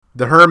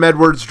The Herm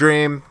Edwards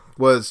dream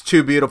was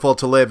too beautiful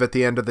to live at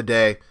the end of the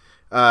day.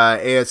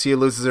 ASU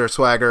loses their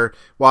swagger.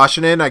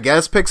 Washington, I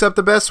guess, picks up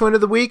the best win of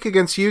the week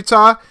against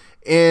Utah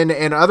in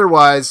an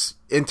otherwise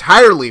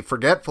entirely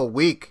forgetful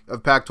week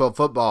of Pac-12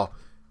 football.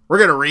 We're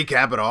going to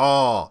recap it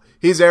all.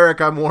 He's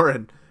Eric, I'm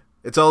Warren.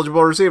 It's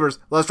Eligible Receivers.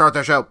 Let's start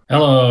the show.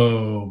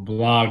 Hello,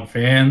 blog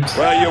fans.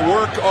 Well, you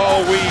work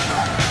all week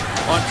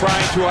on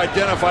trying to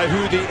identify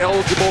who the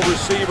eligible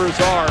receivers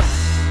are.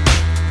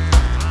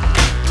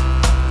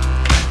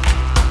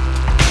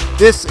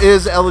 This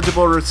is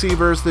Eligible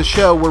Receivers, the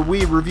show where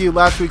we review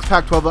last week's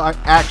Pac-12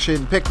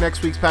 action, pick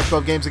next week's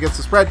Pac-12 games against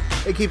the spread,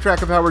 and keep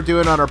track of how we're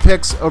doing on our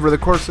picks over the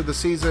course of the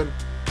season.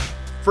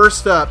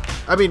 First up,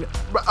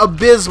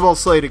 abysmal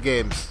slate of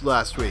games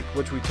last week,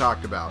 which we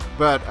talked about.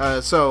 But,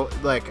 I'm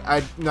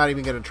not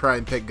even going to try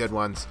and pick good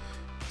ones.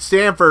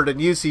 Stanford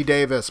and UC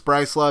Davis.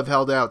 Bryce Love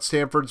held out.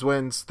 Stanford's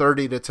wins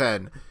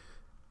 30-10.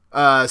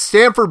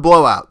 Stanford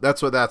blowout.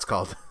 That's what that's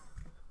called.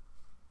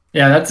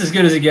 Yeah, that's as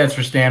good as it gets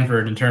for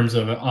Stanford in terms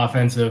of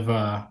offensive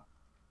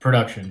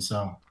production.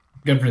 So,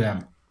 good for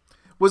them.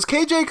 Was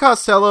KJ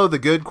Costello the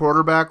good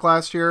quarterback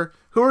last year?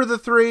 Who are the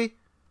three?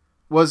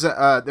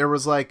 There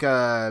was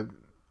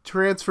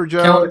Transfer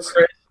Jones.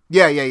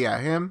 Yeah,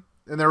 him.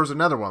 And there was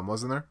another one,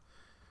 wasn't there?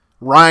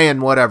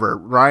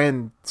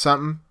 Ryan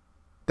something.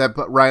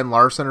 Ryan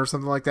Larson or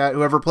something like that.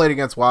 Whoever played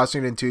against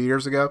Washington 2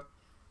 years ago.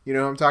 You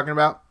know who I'm talking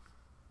about?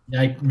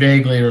 I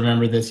vaguely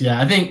remember this.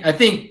 Yeah, I think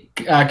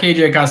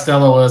KJ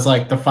Costello was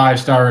like the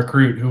 5-star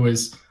recruit who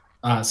was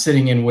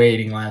sitting in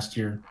waiting last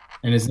year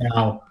and is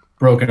now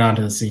broken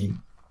onto the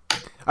scene.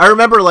 I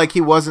remember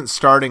he wasn't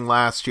starting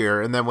last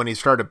year, and then when he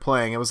started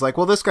playing, it was like,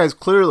 well, this guy's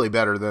clearly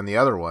better than the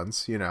other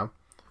ones, you know.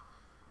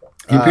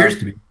 He appears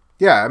to be.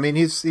 Yeah, I mean,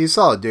 he's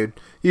solid, dude.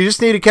 You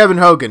just need a Kevin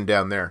Hogan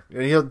down there,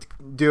 and he'll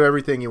do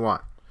everything you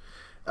want.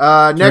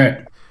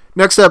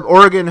 Next up,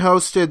 Oregon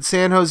hosted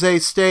San Jose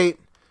State,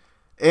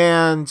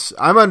 and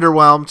I'm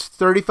underwhelmed.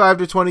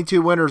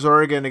 35-22 winners,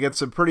 Oregon,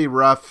 against a pretty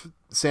rough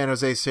San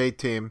Jose State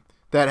team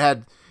that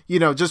had,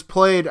 just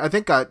played, I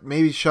think got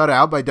maybe shut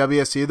out by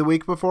WSU the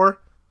week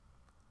before.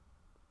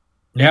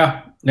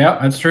 Yeah,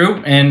 that's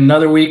true. And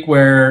another week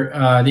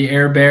where the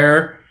Air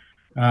Bear,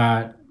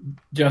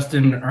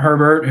 Justin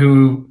Herbert,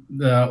 who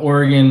the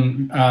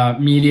Oregon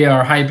media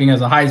are hyping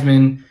as a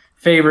Heisman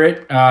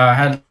favorite,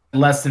 had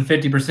less than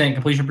 50%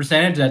 completion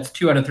percentage. That's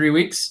 2 out of 3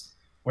 weeks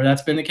where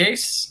that's been the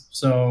case.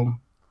 So,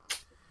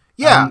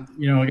 yeah,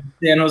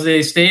 San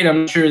Jose State,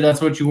 I'm sure that's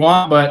what you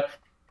want. But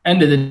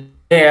end of the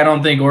day, I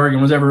don't think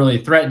Oregon was ever really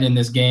threatened in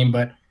this game.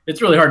 But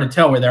it's really hard to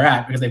tell where they're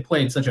at because they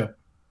played such a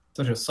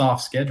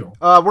soft schedule.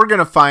 We're going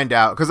to find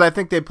out because I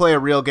think they play a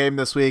real game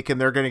this week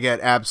and they're going to get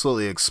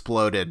absolutely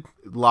exploded.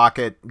 Lock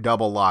it,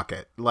 double lock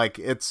it.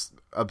 It's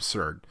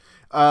absurd.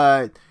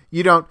 What's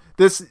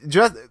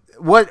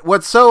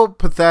so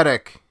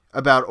pathetic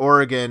about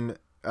Oregon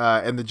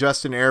and the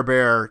Justin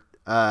Herbert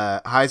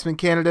Heisman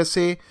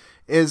candidacy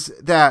is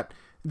that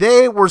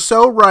they were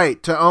so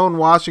right to own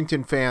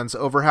Washington fans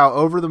over how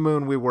over the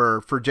moon we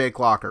were for Jake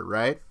Locker,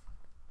 right?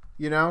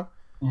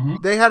 Mm-hmm.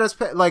 They had us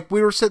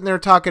we were sitting there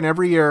talking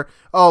every year,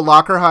 oh,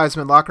 Locker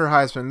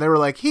Heisman. They were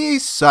like, he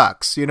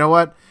sucks. You know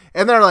what?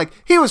 And they're like,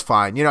 he was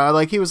fine.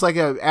 He was like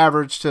an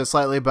average to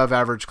slightly above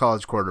average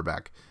college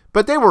quarterback.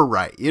 But they were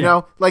right. You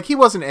know, he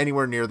wasn't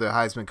anywhere near the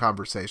Heisman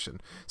conversation.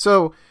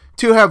 So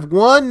to have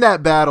won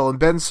that battle and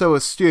been so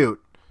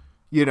astute,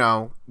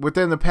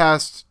 within the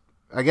past,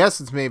 I guess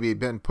it's maybe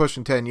been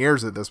pushing 10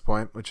 years at this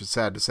point, which is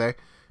sad to say,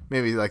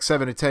 maybe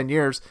 7 to 10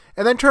 years,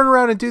 and then turn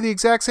around and do the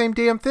exact same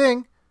damn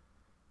thing.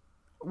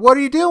 What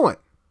are you doing?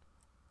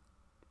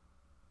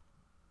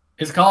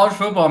 It's college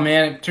football,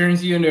 man. It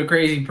turns you into a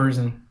crazy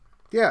person.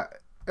 Yeah,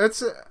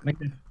 that's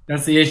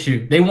the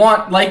issue. They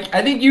want,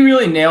 I think you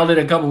really nailed it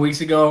a couple weeks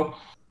ago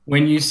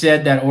when you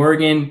said that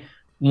Oregon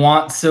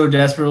wants so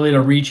desperately to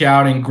reach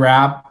out and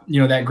grab,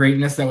 that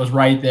greatness that was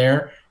right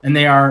there. And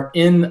they are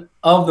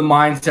of the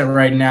mindset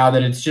right now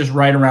that it's just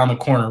right around the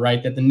corner,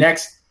 right? That the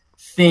next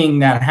thing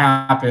that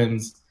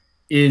happens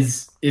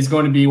is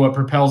going to be what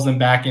propels them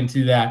back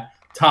into that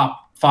top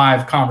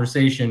 5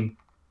 conversation.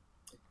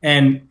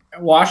 And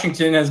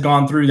Washington has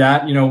gone through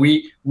that.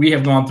 We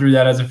have gone through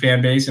that as a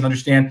fan base and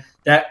understand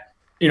that,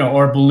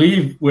 or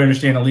believe we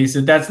understand at least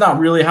that that's not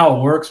really how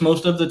it works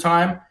most of the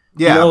time.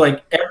 Yeah.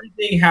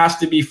 Everything has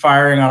to be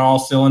firing on all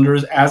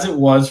cylinders as it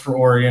was for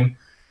Oregon.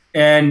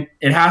 And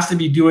it has to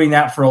be doing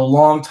that for a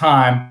long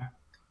time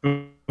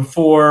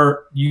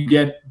before you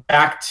get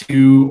back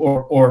to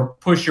or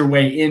push your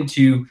way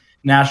into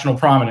national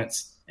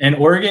prominence. And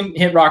Oregon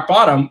hit rock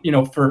bottom,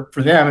 for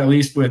them, at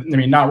least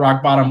not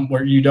rock bottom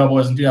where UW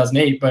was in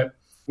 2008, but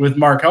with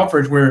Mark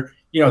Helfrich, where,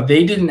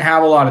 they didn't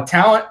have a lot of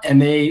talent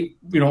and they,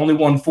 only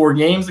won 4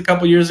 games a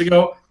couple years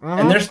ago. Uh-huh.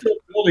 And they're still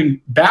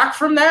building back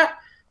from that.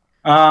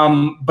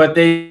 But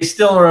they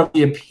still are of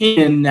the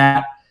opinion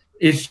that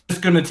it's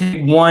just going to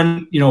take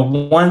one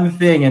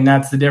thing, and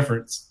that's the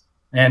difference.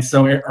 And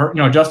so,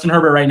 Justin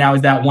Herbert right now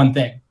is that one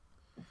thing.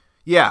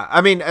 Yeah, I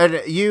mean,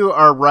 you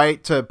are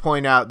right to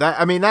point out that.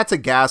 I mean, that's a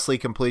ghastly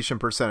completion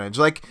percentage.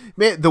 Like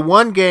the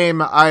one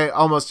game, I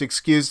almost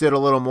excused it a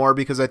little more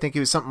because I think he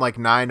was something like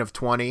 9 of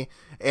 20,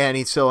 and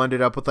he still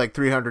ended up with like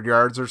 300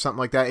 yards or something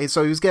like that.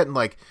 So he was getting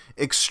like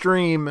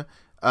extreme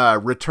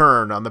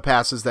return on the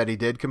passes that he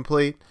did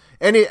complete,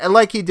 and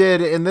like he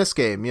did in this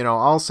game,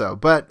 also.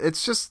 But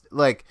it's just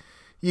like.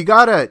 You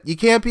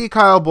can't be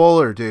Kyle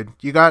Bowler, dude.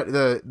 You got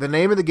the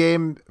name of the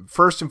game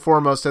first and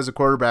foremost as a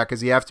quarterback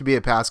is you have to be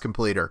a pass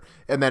completer.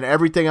 And then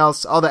everything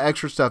else, all the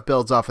extra stuff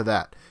builds off of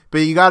that. But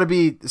you got to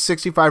be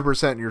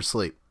 65% in your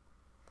sleep.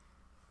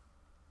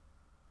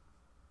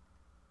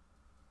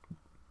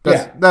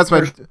 That's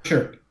my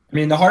sure. I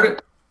mean, the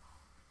hardest.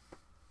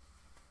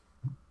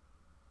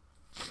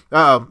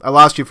 Uh-oh, I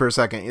lost you for a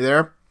second. You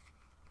there?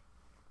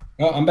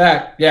 Oh, I'm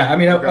back. Yeah, I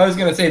mean, I was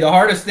going to say the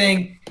hardest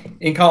thing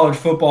in college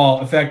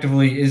football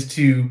effectively is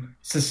to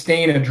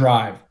sustain a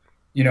drive,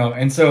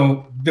 and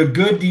so the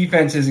good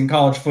defenses in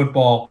college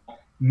football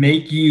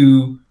make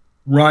you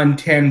run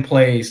 10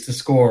 plays to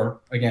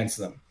score against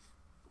them.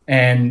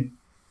 And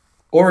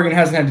Oregon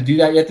hasn't had to do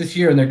that yet this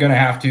year, and they're going to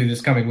have to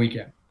this coming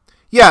weekend.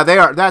 Yeah, they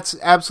are. That's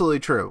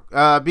absolutely true.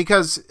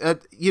 Because,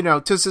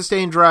 to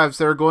sustain drives,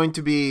 there are going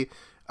to be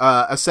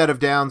a set of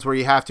downs where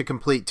you have to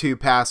complete 2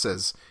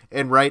 passes.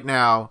 And right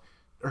now,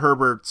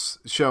 Herbert's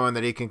showing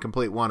that he can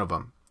complete one of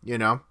them,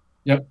 Yep.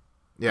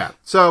 Yeah.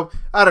 So,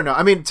 I don't know.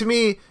 I mean, to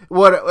me,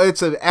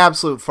 it's an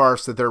absolute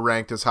farce that they're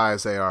ranked as high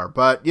as they are.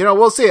 But,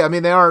 we'll see. I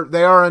mean, they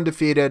are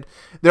undefeated.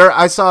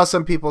 I saw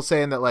some people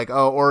saying that, like,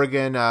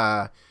 Oregon,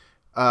 they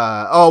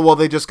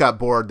just got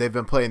bored. They've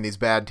been playing these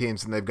bad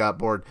teams and they've got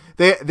bored.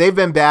 They've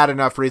been bad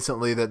enough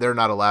recently that they're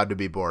not allowed to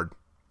be bored,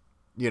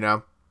 Yeah,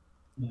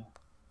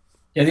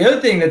 the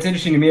other thing that's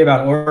interesting to me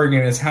about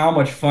Oregon is how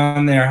much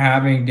fun they're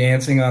having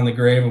dancing on the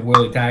grave of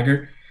Willie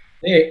Taggart.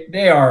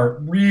 They are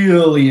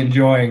really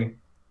enjoying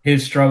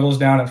his struggles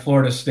down at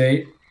Florida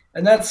State.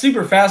 And that's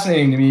super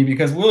fascinating to me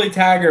because Willie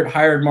Taggart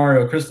hired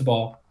Mario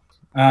Cristobal.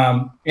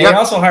 And he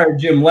also hired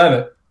Jim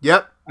Leavitt.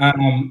 Yep.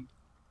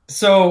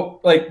 So,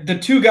 like, the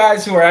two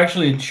guys who are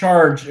actually in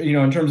charge,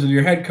 in terms of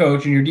your head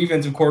coach and your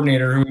defensive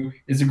coordinator, who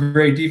is a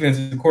great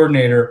defensive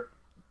coordinator,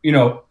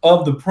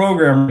 of the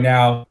program right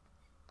now,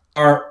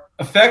 are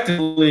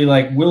effectively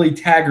like Willie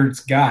Taggart's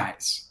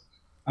guys.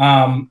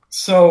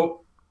 So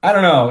I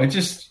don't know. It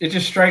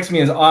just strikes me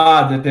as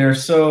odd that they're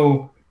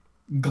so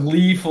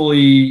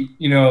gleefully,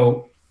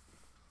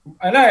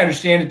 and I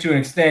understand it to an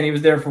extent. He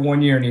was there for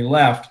 1 year and he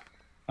left.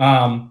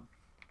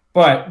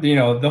 But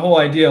the whole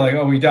idea, like,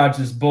 we dodged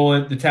this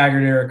bullet, the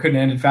Taggart era couldn't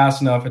end it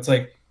fast enough. It's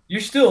like, you're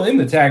still in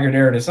the Taggart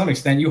era to some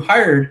extent. You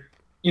hired,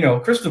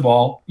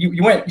 Cristobal.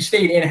 You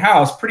stayed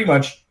in-house pretty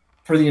much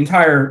for the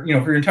entire, for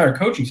your entire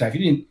coaching staff.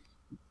 The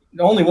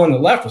only one that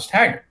left was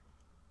Taggart.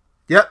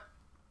 Yep.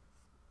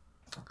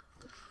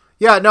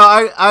 Yeah, no,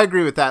 I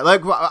agree with that.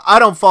 Like, I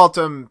don't fault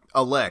him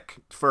a lick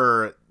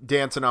for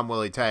dancing on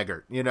Willie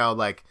Taggart.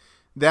 Like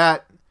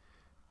that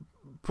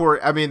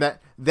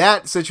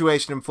that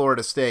situation in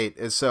Florida State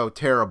is so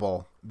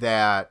terrible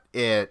that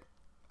it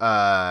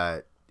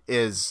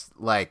is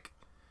like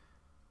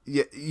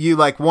you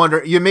like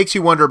wonder. It makes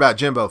you wonder about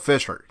Jimbo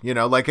Fisher.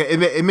 Like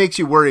it makes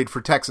you worried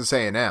for Texas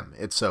A&M.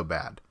 It's so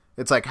bad.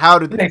 It's like, how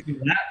did it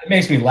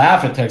makes me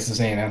laugh at Texas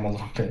A&M a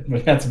little bit,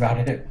 but that's about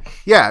it.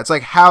 Yeah, it's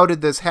like, how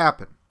did this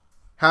happen?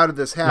 How did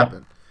this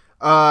happen?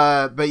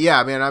 Yeah. But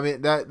yeah, man, I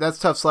mean that's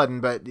tough sledding.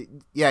 But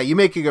yeah, you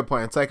make a good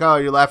point. It's like,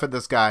 you laugh at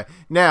this guy.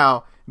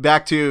 Now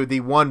back to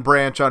the one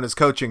branch on his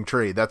coaching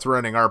tree that's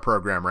running our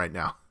program right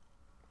now.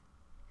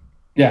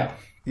 Yeah.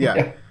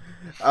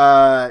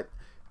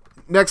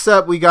 Next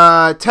up, we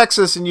got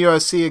Texas and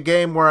USC, a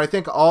game where I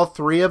think all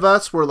three of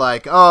us were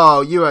like,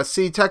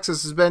 USC,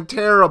 Texas has been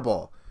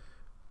terrible.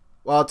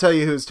 Well, I'll tell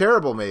you who's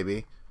terrible,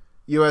 maybe.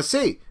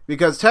 USC.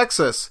 Because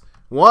Texas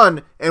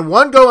won, and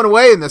one going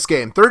away in this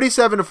game,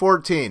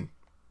 37-14.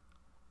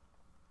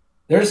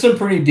 There's some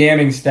pretty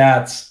damning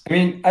stats. I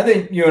mean, I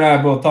think you and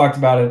I both talked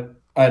about it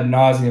ad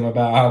nauseum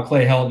about how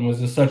Clay Helton was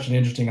just such an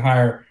interesting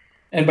hire.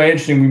 And by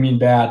interesting, we mean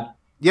bad.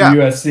 Yeah.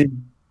 USC.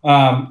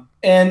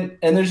 And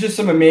there's just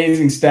some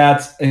amazing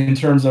stats in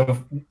terms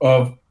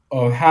of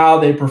how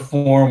they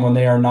perform when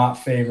they are not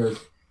favored.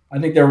 I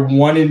think they're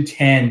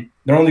 1-10.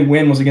 Their only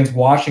win was against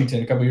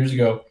Washington a couple years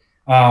ago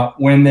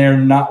when they're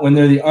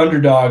the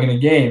underdog in a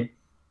game.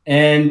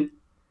 And,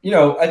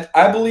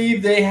 I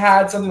believe they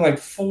had something like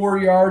 4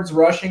 yards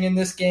rushing in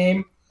this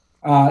game.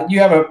 You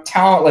have a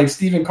talent like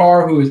Stephen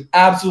Carr, who is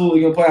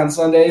absolutely going to play on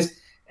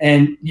Sundays,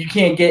 and you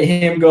can't get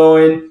him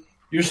going.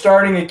 You're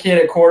starting a kid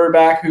at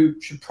quarterback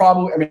who should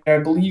probably, I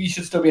believe he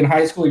should still be in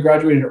high school. He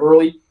graduated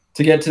early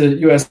to get to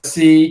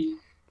USC.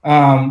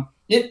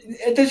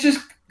 It's just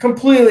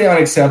completely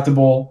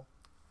unacceptable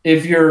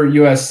if you're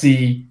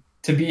USC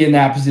to be in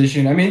that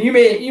position. I mean,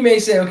 you may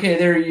say, okay,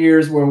 there are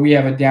years where we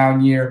have a down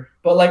year,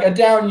 but like a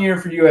down year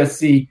for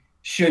USC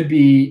should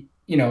be,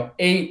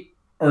 8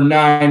 or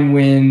 9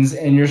 wins,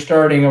 and you're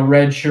starting a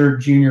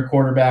redshirt junior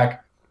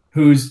quarterback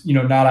who's,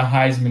 not a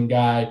Heisman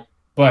guy,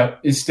 but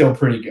is still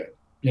pretty good.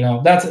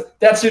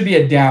 That should be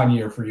a down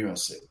year for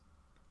USC.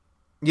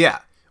 Yeah.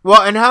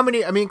 Well, and how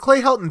many? I mean,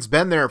 Clay Helton's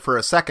been there for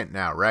a second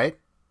now, right?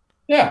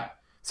 Yeah.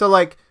 So,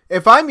 like,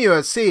 if I'm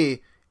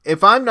USC,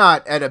 if I'm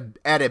not at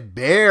a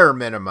bare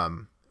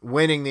minimum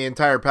winning the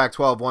entire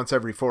Pac-12 once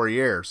every 4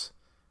 years,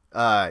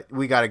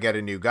 we got to get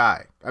a new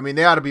guy. I mean,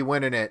 they ought to be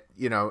winning it,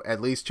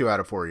 at least 2 out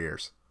of 4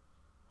 years.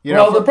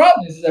 The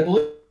problem is I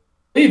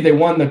believe they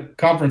won the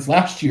conference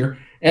last year,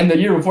 and the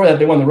year before that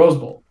they won the Rose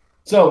Bowl.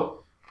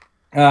 So,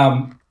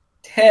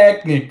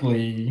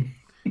 technically,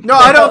 no,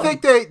 I don't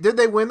think did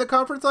they win the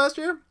conference last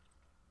year?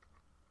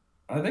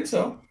 I think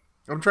so.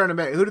 I'm trying to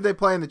make. Who did they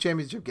play in the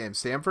championship game?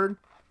 Stanford,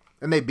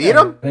 and they beat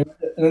them. And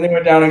then they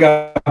went down and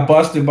got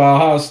busted by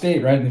Ohio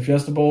State, right, in the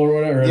Fiesta Bowl or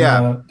whatever.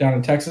 Yeah, down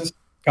in Texas,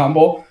 Cotton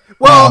Bowl.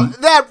 Well,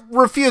 that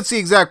refutes the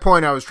exact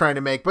point I was trying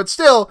to make, but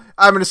still,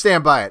 I'm going to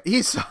stand by it.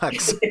 He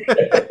sucks.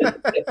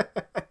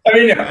 I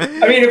mean,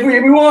 if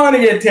we want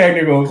to get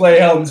technical, Clay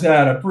Helton's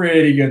had a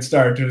pretty good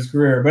start to his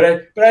career,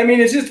 but I mean,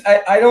 it's just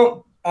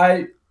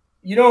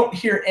you don't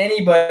hear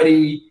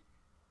anybody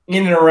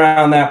in and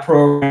around that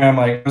program.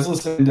 Like, I was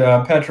listening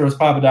to Petros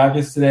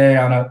Papadakis today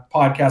on a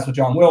podcast with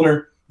John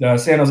Wilner, the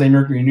San Jose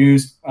Mercury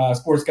News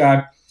sports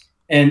guy.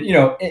 And,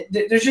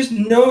 there's just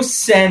no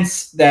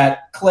sense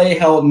that Clay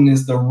Helton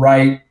is the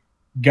right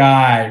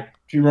guy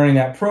to be running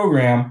that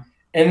program.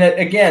 And that,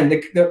 again,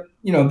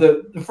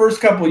 the first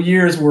couple of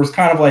years was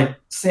kind of like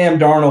Sam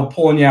Darnold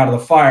pulling you out of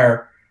the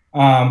fire.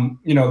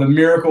 The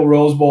miracle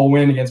Rose Bowl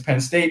win against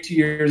Penn State 2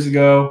 years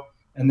ago.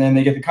 And then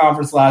they get the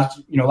conference last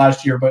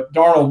year, but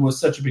Darnold was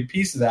such a big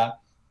piece of that.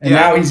 And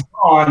now he's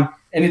gone,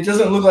 and it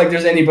doesn't look like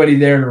there's anybody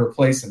there to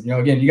replace him.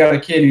 Again, you got a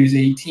kid who's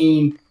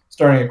 18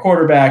 starting a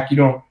quarterback.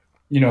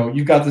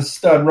 You've got the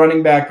stud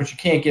running back, but you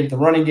can't get the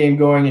running game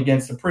going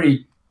against a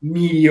pretty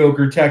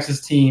mediocre Texas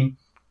team.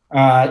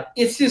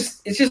 It's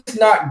just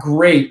not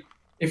great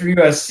if you're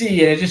USC,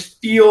 and it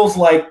just feels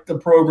like the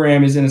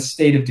program is in a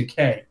state of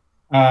decay.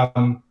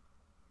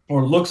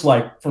 Or looks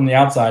like from the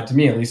outside, to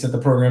me at least, that the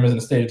program is in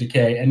a state of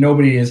decay, and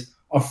nobody is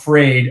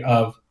afraid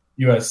of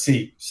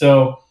USC.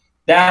 So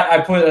that I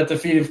put at the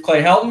feet of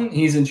Clay Helton.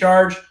 He's in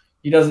charge.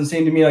 He doesn't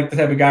seem to me like the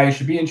type of guy who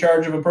should be in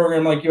charge of a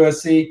program like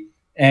USC.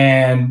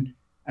 And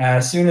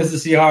as soon as the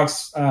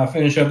Seahawks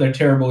finish up their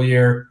terrible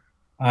year,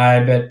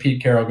 I bet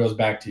Pete Carroll goes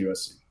back to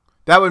USC.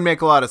 That would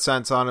make a lot of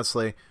sense,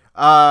 honestly.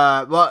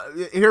 Well,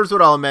 here's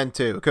what I'll amend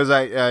to, because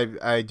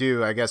I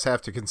do, I guess,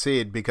 have to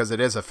concede, because it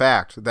is a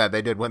fact that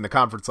they did win the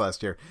conference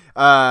last year.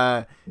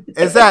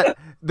 Is that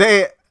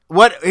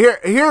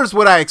here's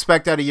what I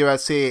expect out of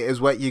USC is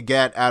what you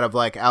get out of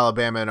like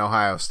Alabama and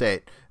Ohio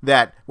State.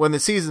 That when the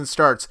season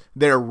starts,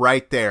 they're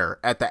right there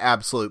at the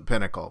absolute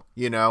pinnacle,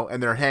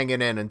 and they're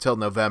hanging in until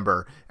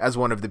November as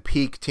one of the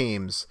peak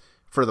teams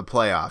for the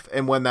playoff.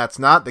 And when that's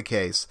not the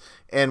case,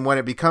 and when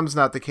it becomes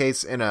not the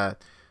case in a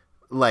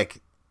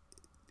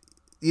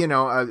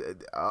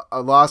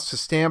loss to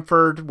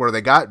Stanford where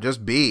they got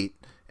just beat,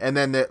 and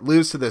then they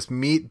lose to this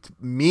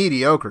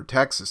mediocre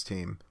Texas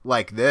team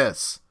like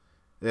this.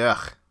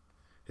 Ugh.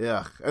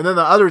 And then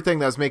the other thing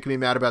that was making me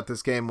mad about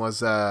this game was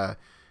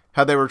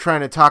how they were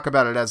trying to talk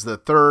about it as the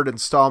third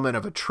installment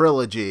of a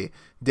trilogy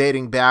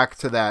dating back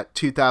to that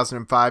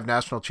 2005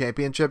 national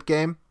championship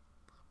game.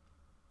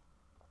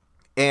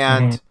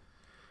 And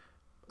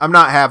I'm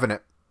not having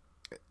it.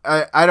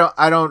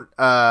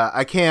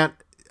 I can't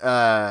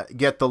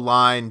get the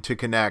line to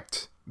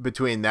connect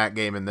between that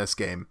game and this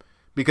game,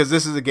 because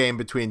this is a game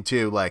between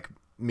two like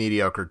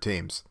mediocre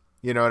teams.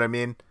 You know what I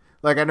mean?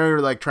 Like, I know you're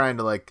like trying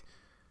to like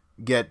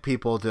get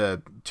people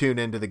to tune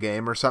into the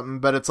game or something,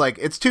 but it's like,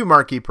 it's two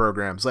marquee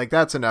programs. Like,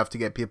 that's enough to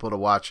get people to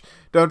watch.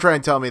 Don't try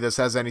and tell me this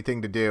has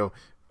anything to do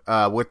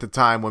with the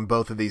time when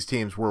both of these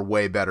teams were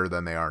way better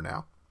than they are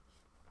now.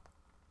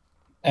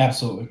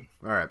 Absolutely.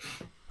 All right.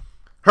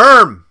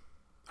 Herm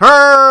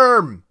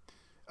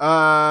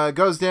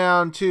goes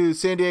down to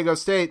San Diego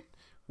State,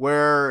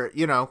 where,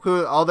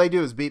 who all they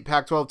do is beat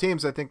Pac-12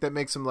 teams. I think that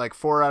makes them like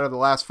 4 out of the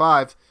last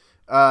 5.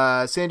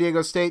 San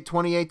Diego State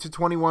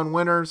 28-21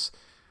 winners.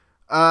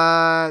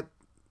 I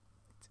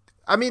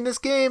mean, this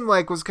game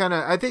was kind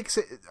of, I think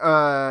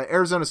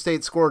Arizona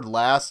State scored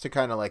last to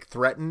kind of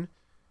threaten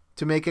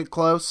to make it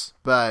close,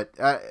 but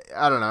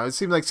I don't know. It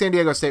seemed like San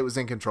Diego State was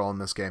in control in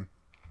this game.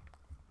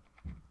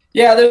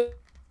 Yeah,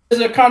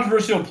 there's a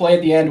controversial play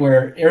at the end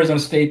where Arizona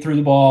State threw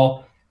the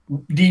ball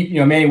deep.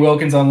 Manny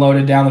Wilkins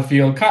unloaded down the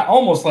field,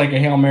 almost like a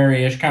Hail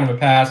Mary-ish kind of a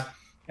pass,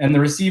 and the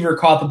receiver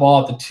caught the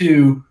ball at the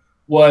 2,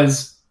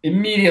 was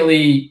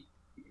immediately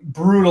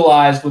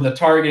brutalized with a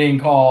targeting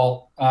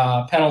call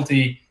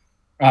penalty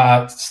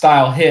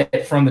style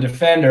hit from the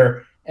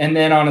defender, and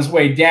then on his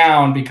way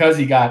down, because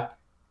he got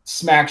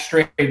smacked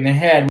straight in the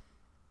head,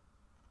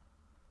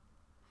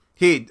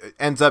 he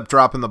ends up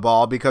dropping the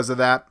ball because of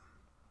that.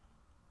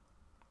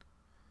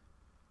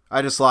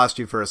 I just lost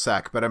you for a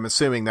sec, but I'm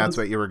assuming that's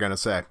what you were going to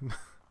say.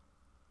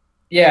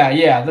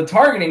 Yeah. The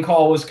targeting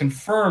call was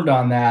confirmed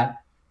on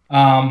that.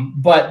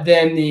 But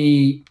then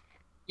the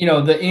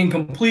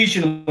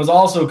incompletion was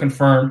also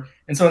confirmed.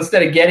 And so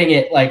instead of getting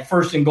it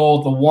first and goal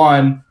at the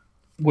 1,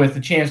 with a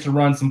chance to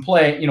run some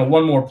play,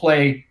 one more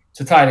play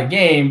to tie the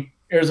game.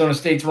 Arizona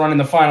State's running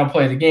the final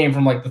play of the game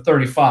from like the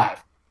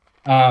 35.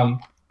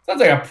 Sounds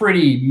like a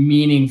pretty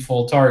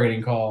meaningful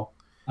targeting call.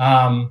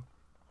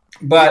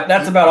 But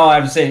that's about all I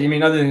have to say. I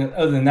mean,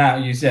 other than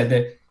that, you said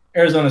that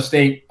Arizona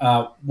State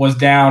was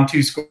down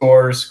 2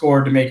 scores,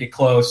 scored to make it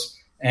close,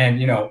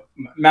 and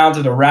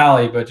mounted a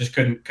rally, but just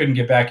couldn't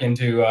get back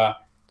into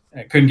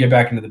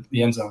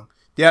the end zone.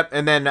 Yep,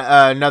 and then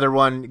another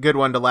good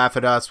one to laugh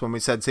at us when we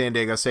said San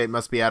Diego State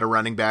must be out of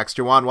running backs.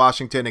 Juwan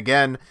Washington,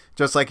 again,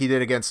 just like he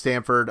did against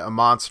Stanford, a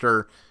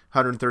monster,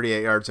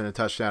 138 yards and a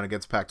touchdown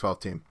against Pac-12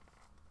 team.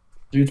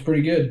 Dude's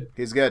pretty good.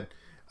 He's good.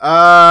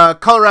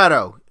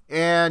 Colorado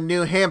and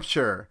New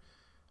Hampshire.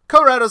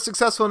 Colorado's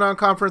successful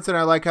non-conference, and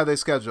I like how they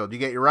scheduled. You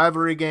get your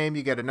rivalry game,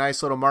 you get a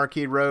nice little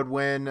marquee road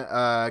win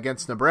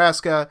against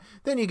Nebraska,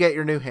 then you get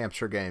your New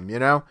Hampshire game,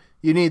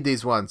 You need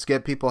these ones.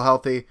 Get people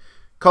healthy.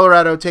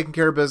 Colorado taking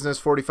care of business,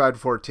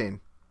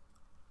 45-14.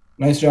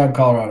 Nice job,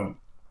 Colorado.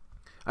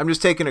 I'm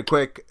just taking a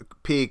quick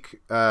peek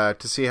to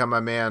see how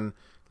my man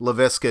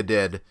Laviska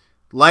did.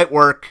 Light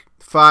work,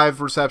 5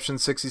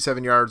 receptions,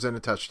 67 yards, and a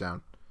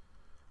touchdown.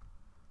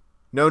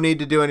 No need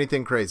to do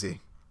anything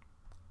crazy.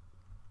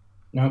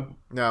 Nope.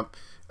 No.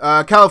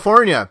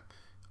 California,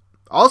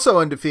 also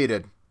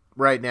undefeated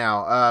right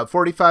now.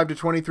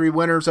 45-23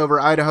 winners over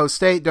Idaho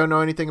State. Don't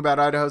know anything about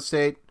Idaho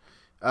State.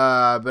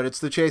 But it's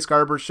the Chase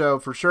Garber show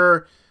for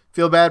sure.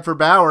 Feel bad for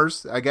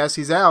Bowers. I guess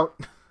he's out.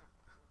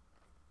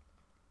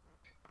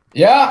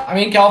 Yeah, I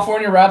mean,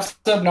 California wraps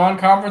up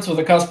non-conference with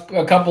a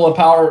couple of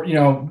power,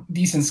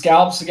 decent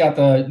scalps. They got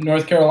the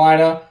North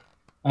Carolina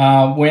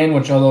win,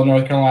 which although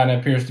North Carolina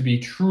appears to be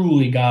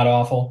truly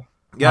god-awful.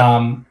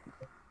 Yeah.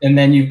 And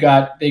then they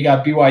got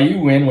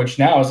BYU win, which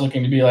now is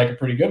looking to be like a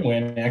pretty good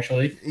win,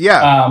 actually.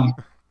 Yeah.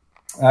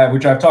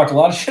 Which I've talked a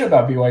lot of shit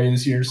about BYU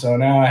this year, so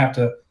now I have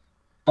to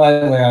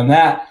slightly on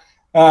that.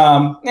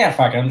 Fuck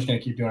it. I'm just going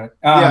to keep doing it.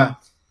 Yeah.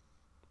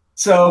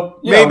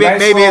 So, maybe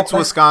it's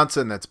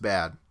Wisconsin that's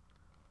bad.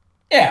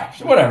 Yeah,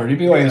 whatever.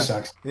 BYU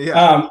sucks.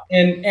 Yeah.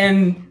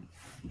 And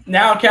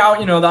now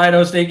Cal, the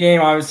Idaho State game,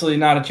 obviously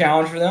not a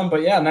challenge for them,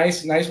 but yeah,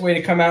 nice way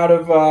to come out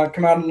of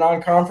the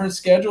non-conference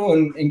schedule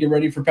and get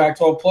ready for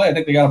Pac-12 play. I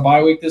think they got a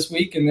bye week this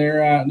week, and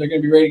they're going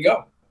to be ready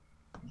to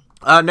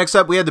go. Next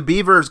up, we had the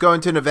Beavers going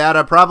to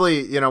Nevada.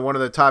 Probably one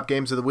of the top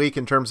games of the week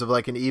in terms of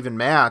like an even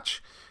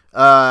match.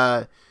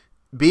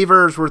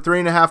 Beavers were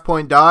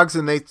 3.5-point dogs,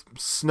 and they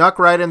snuck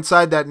right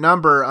inside that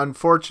number.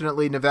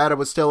 Unfortunately, Nevada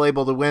was still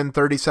able to win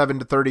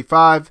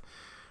 37-35.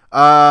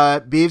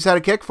 Beavs had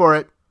a kick for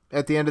it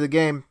at the end of the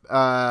game,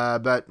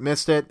 but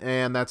missed it,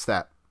 and that's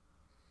that.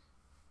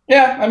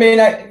 Yeah, I mean,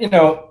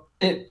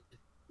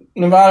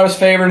 Nevada was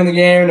favored in the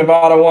game.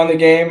 Nevada won the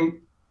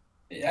game.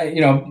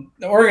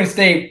 Oregon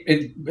State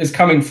is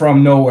coming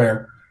from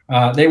nowhere.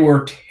 They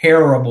were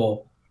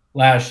terrible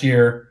last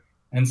year.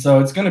 And so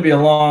it's going to be a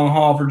long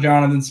haul for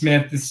Jonathan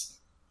Smith.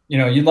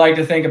 You'd like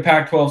to think a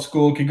Pac-12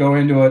 school could go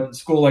into a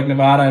school like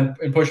Nevada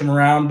and push them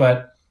around,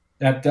 but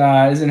that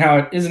isn't how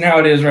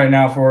it is right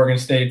now for Oregon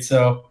State.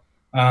 So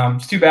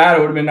it's too bad. It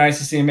would have been nice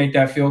to see him make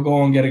that field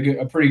goal and get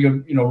a pretty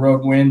good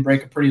road win,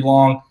 break a pretty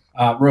long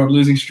road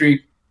losing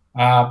streak,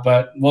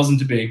 but wasn't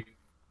to be.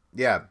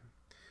 Yeah.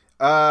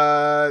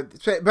 But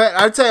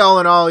I'd say all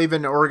in all,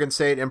 even Oregon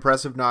State,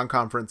 impressive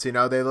non-conference. They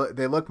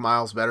look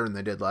miles better than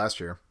they did last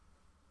year.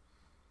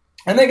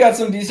 And they got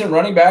some decent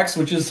running backs,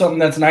 which is something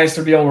that's nice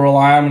to be able to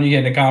rely on when you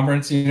get into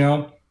conference,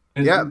 Yeah.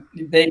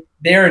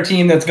 They're a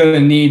team that's going to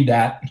need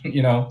that,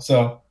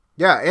 so.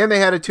 Yeah, and they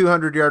had a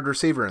 200-yard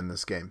receiver in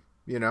this game,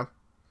 There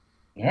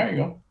you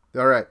go.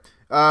 All right.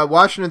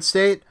 Washington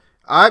State,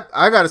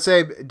 I got to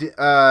say,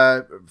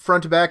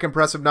 front to back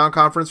impressive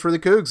non-conference for the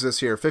Cougs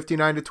this year.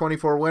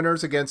 59-24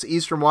 winners against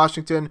Eastern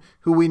Washington,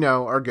 who we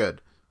know are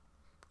good.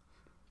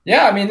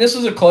 Yeah, I mean, this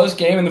was a close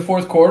game in the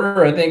fourth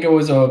quarter. I think it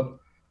was a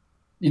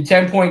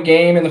 10-point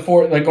game in the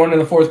fourth, like going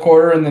into the fourth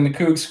quarter, and then the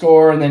Cougs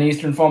score, and then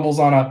Eastern fumbles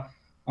on a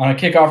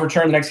kickoff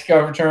return. The next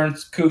kickoff return,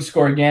 Cougs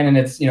score again, and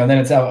it's then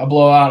it's a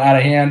blowout out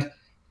of hand.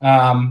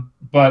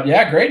 But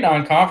yeah, great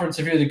non-conference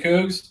if you're the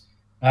Cougs.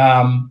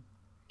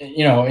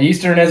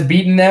 Eastern has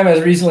beaten them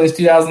as recently as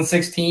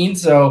 2016,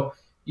 so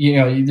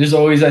there's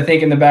always, I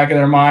think, in the back of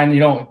their mind, you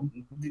don't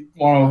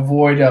want to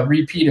avoid a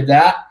repeat of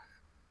that.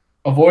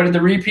 Avoided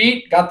the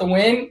repeat, got the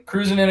win,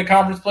 cruising into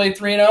conference play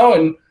 3-0,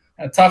 and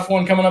a tough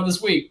one coming up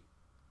this week.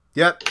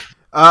 Yep.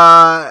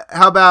 How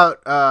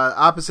about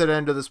opposite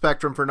end of the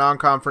spectrum for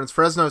non-conference?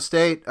 Fresno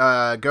State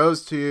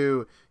goes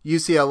to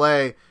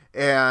UCLA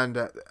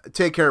and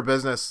take care of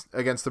business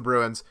against the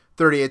Bruins,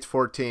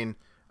 38-14.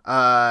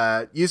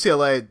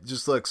 UCLA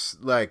just looks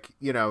like,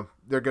 they're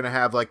going to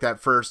have like that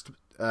first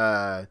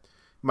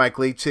Mike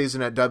Leach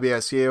season at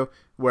WSU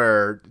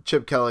where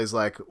Chip Kelly's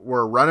like,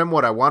 we're running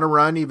what I want to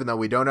run, even though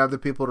we don't have the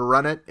people to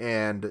run it,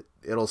 and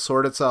it'll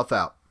sort itself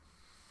out.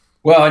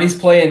 Well, and he's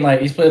played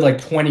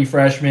like 20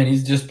 freshmen.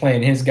 He's just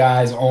playing his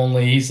guys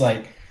only. He's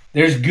like,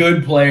 there's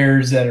good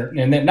players that are,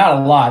 and not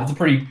a lot. It's a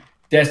pretty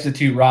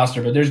destitute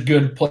roster, but there's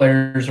good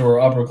players who are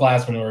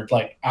upperclassmen who are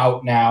like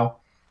out now.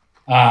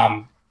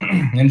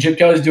 and Chip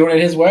Kelly's doing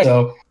it his way.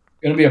 So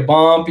going to be a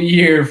bumpy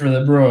year for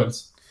the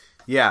Bruins.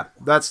 Yeah,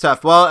 that's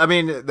tough. Well, I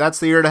mean, that's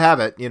the year to have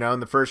it. In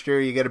the first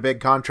year, you get a big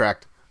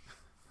contract.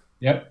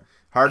 Yep.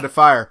 Hard to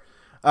fire.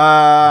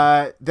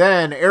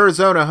 Then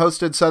Arizona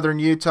hosted Southern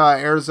Utah.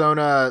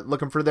 Arizona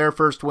looking for their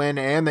first win,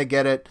 and they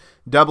get it,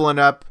 doubling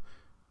up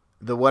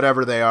the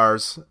whatever they are,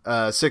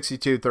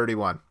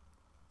 62-31.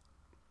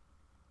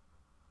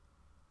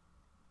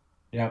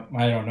 Yeah,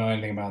 I don't know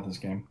anything about this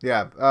game.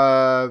 Yeah,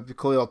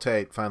 Khalil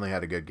Tate finally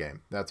had a good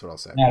game. That's what I'll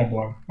say.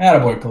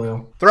 Attaboy,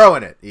 Khalil.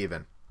 Throwing it,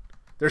 even.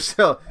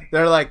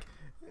 They're like,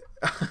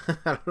 I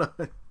don't know,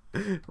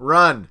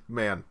 run,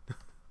 man.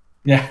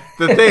 Yeah.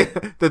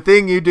 The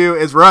thing you do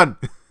is run.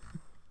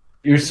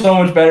 You're so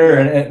much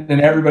better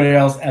than everybody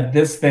else at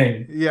this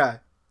thing. Yeah.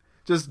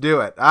 Just do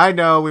it. I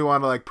know we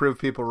want to prove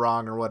people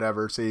wrong or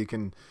whatever so you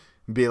can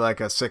be like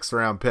a 6th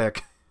round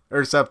pick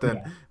or something.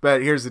 Yeah.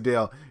 But here's the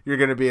deal. You're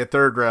going to be a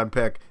 3rd round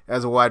pick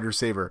as a wide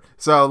receiver.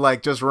 So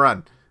just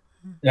run.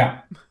 Yeah.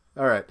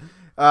 All right.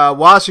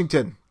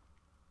 Washington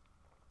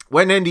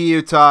went into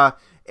Utah.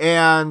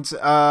 And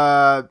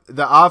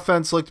the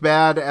offense looked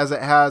bad as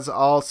it has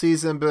all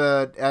season,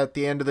 but at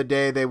the end of the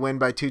day, they win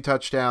by 2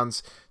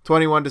 touchdowns,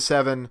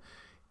 21-7.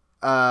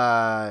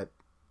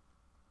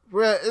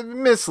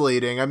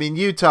 Misleading. I mean,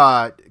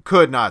 Utah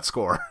could not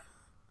score.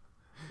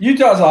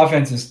 Utah's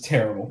offense is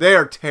terrible. They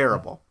are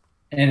terrible.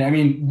 And, I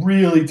mean,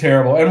 really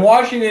terrible. And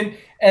Washington,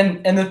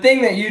 and the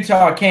thing that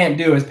Utah can't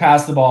do is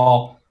pass the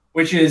ball,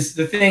 which is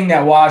the thing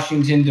that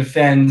Washington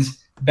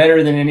defends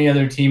better than any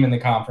other team in the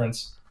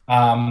conference.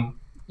 Todd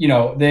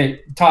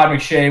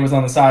McShay was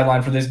on the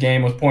sideline for this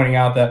game, was pointing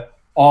out that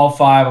all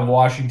 5 of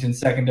Washington's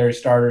secondary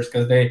starters,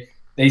 because they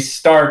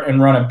start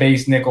and run a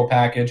base nickel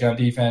package on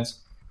defense,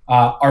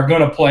 are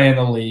going to play in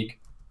the league.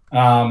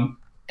 And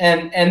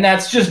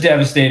that's just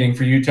devastating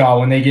for Utah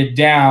when they get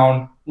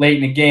down late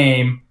in the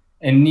game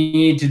and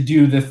need to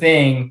do the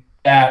thing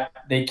that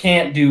they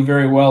can't do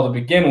very well to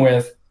begin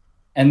with,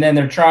 and then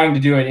they're trying to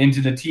do it into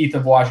the teeth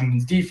of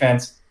Washington's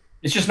defense.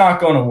 It's just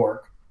not going to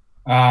work.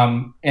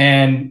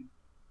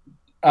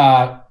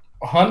 Troy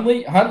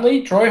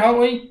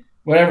Huntley,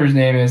 whatever his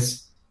name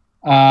is,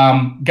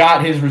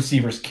 got his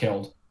receivers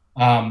killed.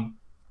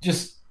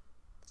 Just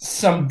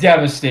some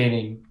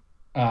devastating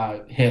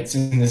hits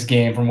in this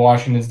game from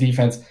Washington's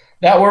defense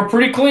that were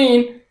pretty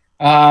clean,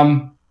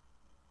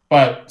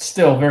 but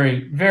still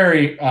very,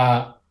 very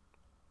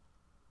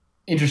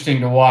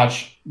interesting to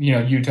watch.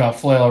 Utah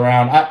flail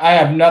around. I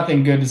have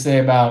nothing good to say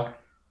about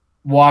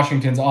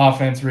Washington's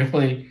offense,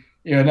 really.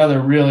 Another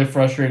really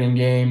frustrating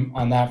game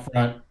on that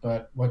front,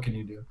 but what can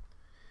you do?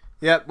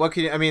 Yeah,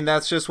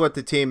 that's just what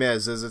the team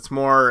is it's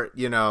more,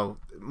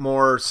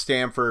 more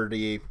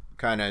Stanford-y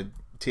kind of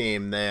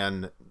team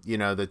than,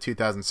 the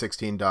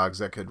 2016 Dogs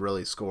that could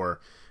really score.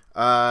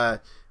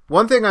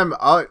 One thing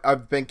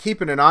I've been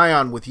keeping an eye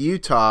on with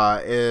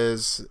Utah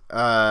is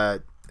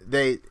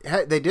they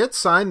did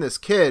sign this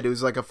kid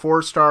who's like a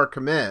 4-star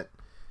commit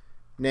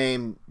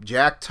named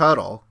Jack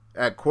Tuttle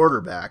at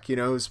quarterback,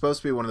 who's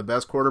supposed to be one of the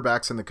best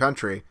quarterbacks in the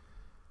country.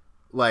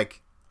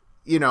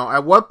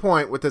 At what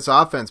point with this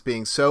offense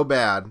being so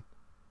bad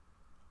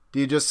do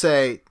you just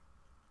say,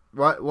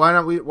 why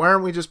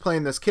aren't we just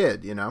playing this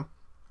kid, Yeah,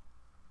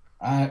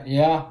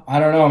 I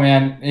don't know,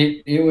 man.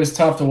 It was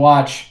tough to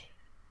watch.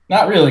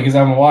 Not really, because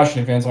I'm a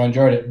Washington fan, so I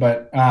enjoyed it.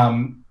 But,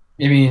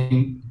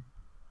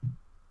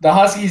 the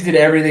Huskies did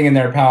everything in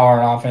their power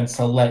on offense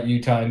to let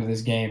Utah into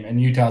this game, and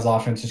Utah's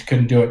offense just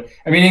couldn't do it.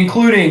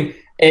 Including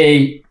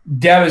a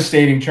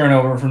devastating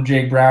turnover from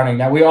Jake Browning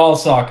that we all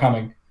saw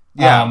coming.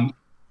 Yeah.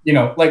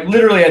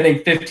 Literally, I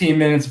think 15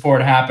 minutes before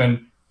it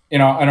happened,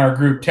 in our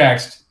group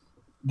text,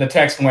 the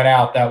text went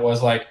out that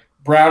was like,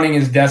 Browning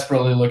is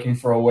desperately looking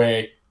for a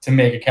way to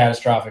make a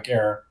catastrophic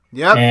error.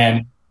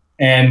 Yep.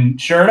 And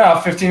sure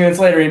enough, 15 minutes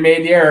later, he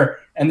made the error,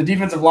 and the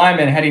defensive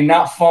lineman, had he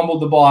not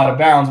fumbled the ball out of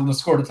bounds, would have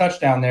scored a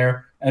touchdown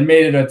there and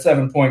made it a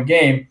 7-point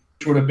game,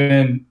 which would have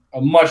been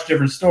a much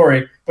different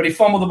story. But he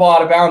fumbled the ball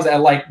out of bounds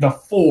at the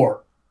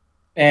 4,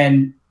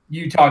 and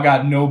Utah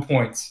got no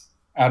points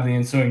out of the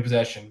ensuing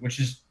possession, which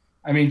is,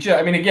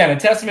 again, a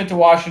testament to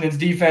Washington's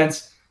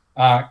defense.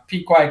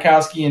 Pete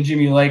Kwiatkowski and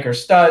Jimmy Lake are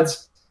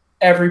studs.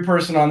 Every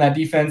person on that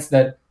defense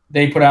that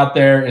they put out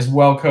there is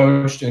well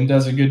coached and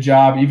does a good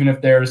job, even if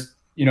there's,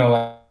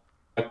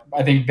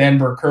 I think Ben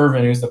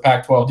Burr-Kirven, who's the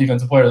Pac-12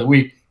 Defensive Player of the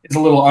Week, is a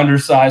little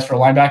undersized for a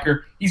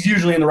linebacker. He's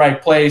usually in the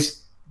right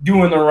place,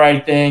 doing the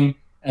right thing,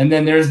 and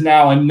then there's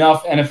now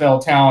enough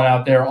NFL talent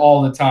out there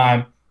all the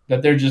time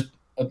that they're just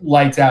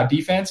lights out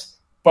defense.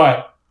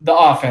 But the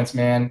offense,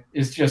 man,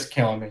 is just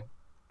killing me.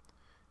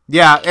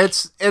 Yeah,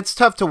 it's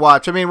tough to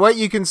watch. What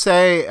you can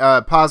say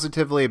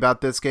positively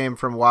about this game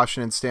from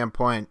Washington's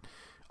standpoint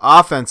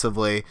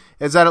offensively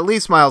is that at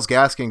least Myles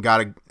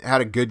Gaskin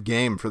had a good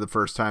game for the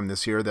first time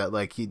this year,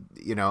 that he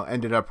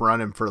ended up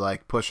running for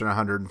pushing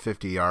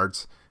 150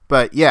 yards.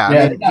 But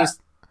that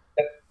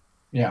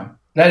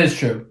is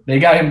true. They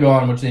got him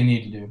going, which they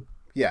need to do.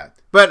 Yeah.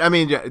 But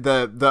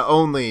the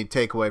only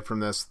takeaway from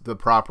this, the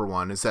proper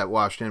one, is that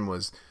Washington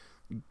was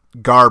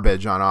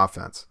garbage on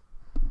offense.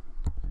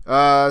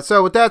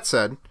 So with that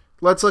said,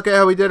 let's look at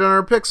how we did on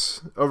our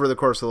picks over the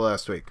course of the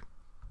last week.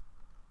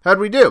 How'd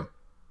we do?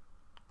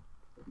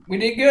 We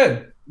did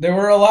good. There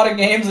were a lot of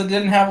games that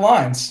didn't have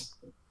lines.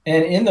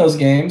 And in those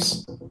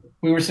games,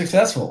 we were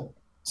successful.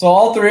 So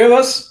all three of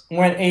us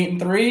went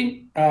 8-3.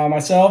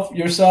 Myself,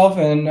 yourself,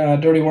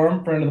 and Dirty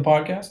Worm, friend of the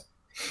podcast.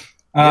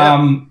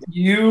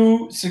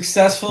 You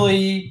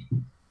successfully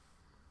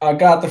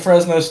got the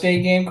Fresno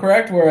State game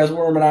correct, whereas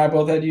Worm and I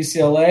both had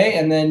UCLA.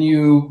 And then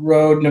you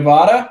rode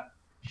Nevada.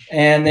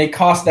 And they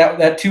cost that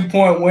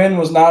 2-point win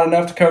was not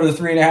enough to cover the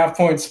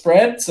 3.5-point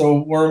spread.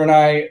 So Worm and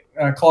I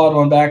clawed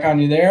one back on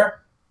you there.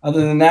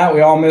 Other than that,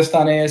 we all missed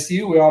on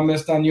ASU. We all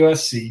missed on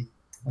USC.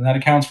 And that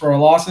accounts for our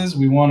losses.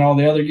 We won all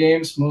the other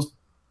games. Most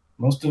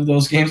of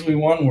those games we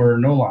won were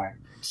no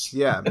line games.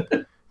 Yeah.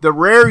 The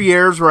rare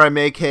years where I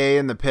make hay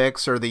in the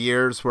picks are the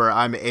years where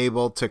I'm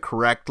able to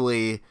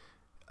correctly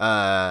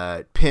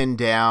pin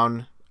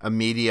down a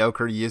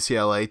mediocre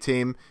UCLA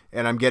team,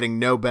 and I'm getting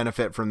no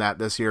benefit from that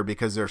this year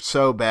because they're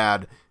so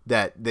bad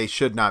that they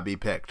should not be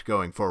picked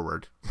going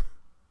forward.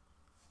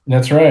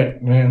 That's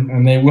right, man,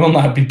 and they will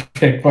not be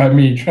picked by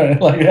me.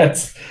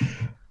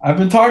 I've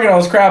been talking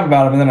all this crap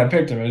about them, and then I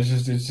picked them.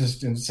 It's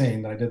just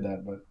insane that I did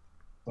that, but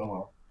oh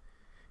well.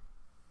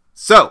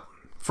 So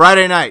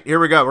Friday night, here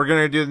we go. We're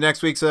going to do the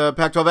next week's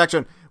Pac-12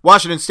 action.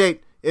 Washington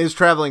State is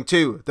traveling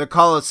to the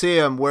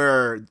Coliseum,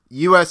 where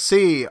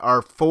USC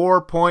are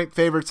 4-point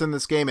favorites in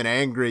this game, an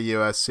angry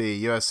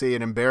USC,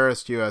 an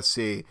embarrassed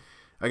USC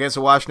against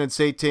a Washington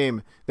State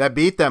team that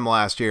beat them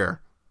last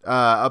year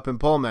up in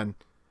Pullman.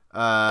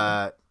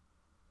 So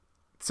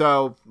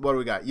what do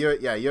we got?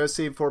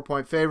 USC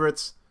 4-point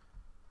favorites.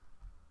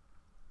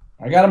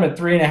 I got them at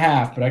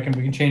 3.5, but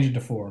we can change it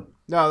to 4.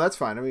 No, that's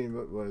fine. I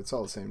mean, it's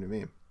all the same to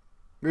me.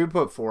 We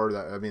put 4.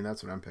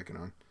 That's what I'm picking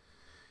on.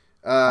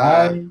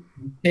 I'm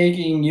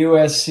taking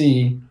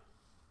USC.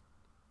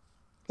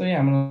 So yeah,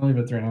 I'm gonna leave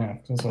it at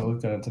 3.5. That's what I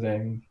looked at it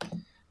today.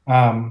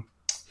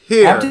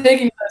 Here, I'm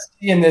taking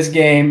USC in this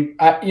game.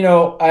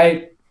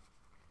 I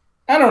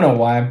don't know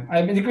why.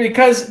 I mean,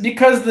 because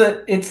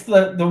it's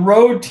the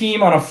road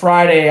team on a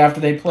Friday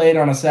after they played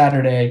on a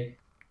Saturday,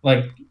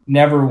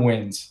 never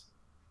wins,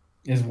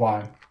 is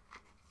why.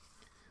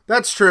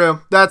 That's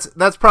true.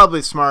 That's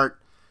probably smart.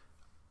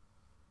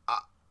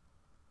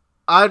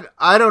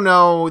 I don't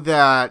know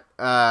that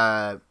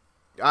I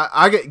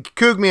get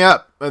Coug me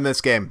up in this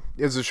game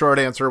is the short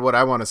answer. What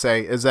I want to say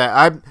is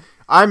that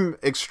I'm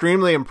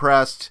extremely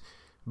impressed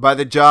by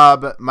the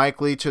job Mike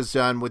Leach has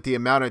done with the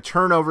amount of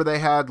turnover they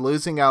had,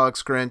 losing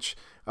Alex Grinch,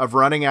 of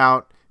running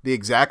out the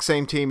exact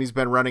same team he's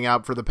been running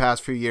out for the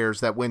past few years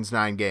that wins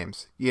 9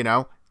 games.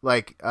 They've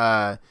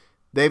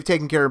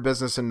taken care of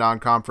business in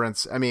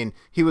non-conference. I mean,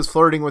 he was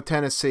flirting with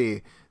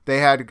Tennessee. They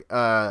had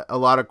a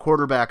lot of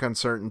quarterback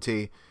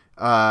uncertainty.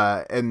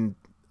 And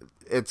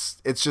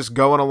it's just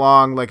going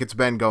along like it's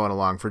been going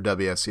along for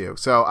WSU.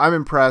 So I'm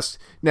impressed.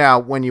 Now,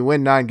 when you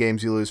win 9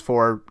 games, you lose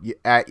 4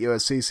 at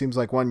USC. Seems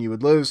like one you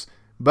would lose.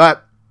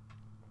 But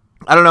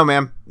I don't know,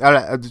 man.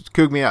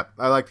 Coug me up.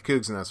 I like the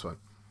Cougs in this one.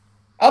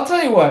 I'll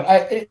tell you what.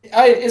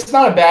 It's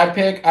not a bad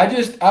pick. I've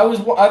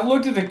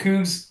looked at the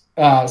Cougs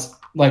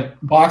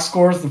box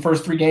scores the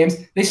first 3 games.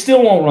 They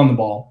still won't run the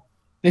ball.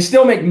 They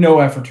still make no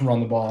effort to run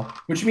the ball,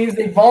 which means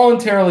they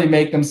voluntarily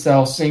make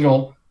themselves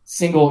single,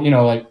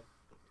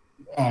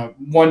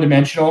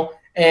 one-dimensional.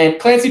 And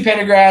Clancy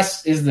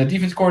Pendergrass is the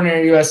defense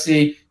coordinator at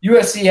USC.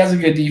 USC has a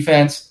good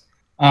defense.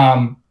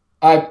 I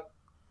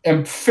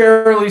am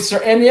fairly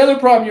certain. And the other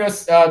problem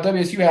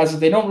WSU has is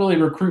they don't really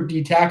recruit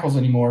D tackles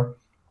anymore.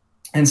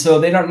 And so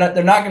they're not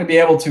going to be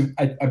able to,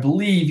 I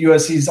believe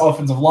USC's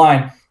offensive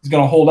line is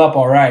going to hold up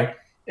all right.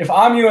 If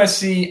I'm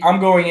USC, I'm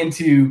going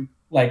into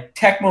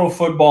Tecmo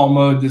football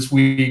mode this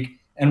week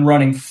and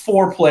running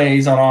 4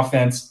 plays on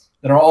offense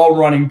that are all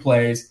running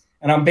plays.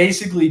 And I'm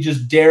basically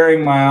just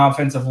daring my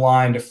offensive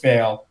line to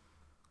fail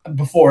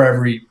before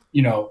every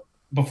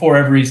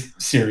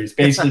series.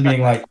 Basically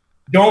being like,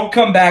 don't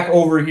come back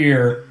over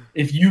here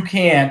if you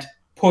can't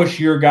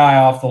push your guy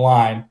off the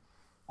line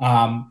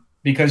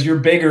because you're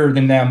bigger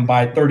than them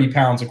by 30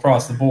 pounds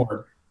across the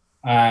board.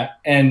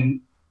 And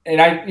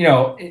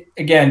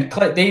again,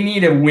 they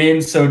need a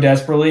win so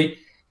desperately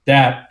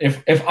that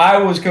if I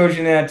was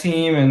coaching that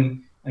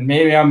team and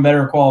maybe I'm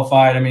better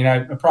qualified, I mean, I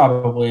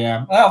probably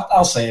am.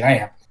 I'll say it, I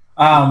am.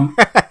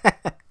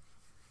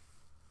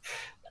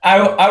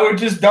 I would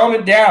just dumb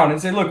it down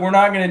and say, look, we're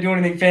not going to do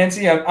anything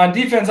fancy. On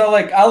defense, I'll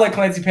let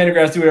Clancy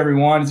Pendergrass do whatever he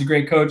wants. He's a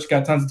great coach,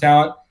 got tons of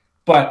talent.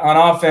 But on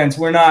offense,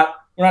 we're not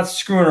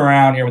screwing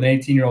around here with an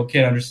 18-year-old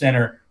kid under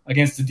center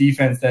against a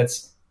defense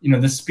that's,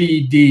 the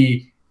speed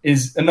D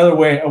is another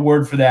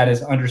word for that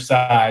is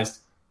undersized.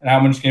 And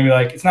I'm just going to be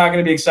like, it's not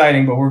going to be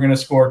exciting, but we're going to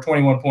score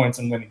 21 points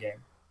and win the game.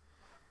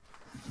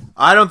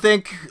 I don't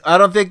think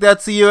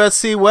that's the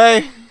USC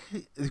way.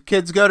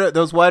 Kids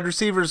those wide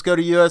receivers go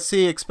to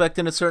USC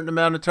expecting a certain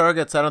amount of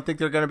targets. I don't think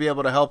they're going to be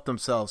able to help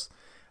themselves.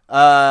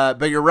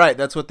 But you're right.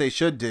 That's what they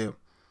should do.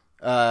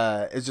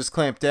 Is just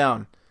clamp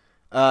down.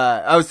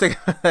 I was thinking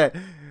that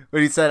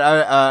When he said,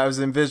 I was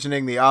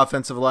envisioning the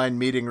offensive line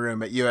meeting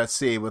room at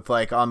USC with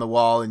like on the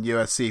wall in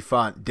USC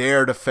font,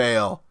 "Dare to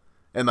fail,"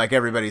 and like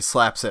everybody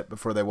slaps it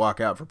before they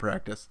walk out for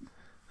practice.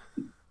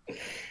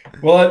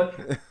 Well,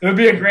 it would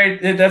be a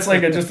great. That's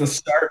like just a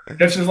start.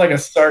 That's just like a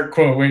start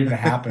quote waiting to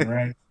happen,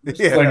 right?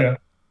 Yeah.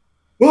 Like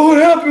well, what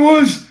happened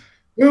was,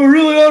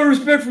 really out of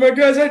respect for my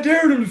guys, I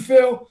dared him to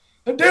fail.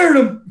 I dared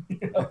him.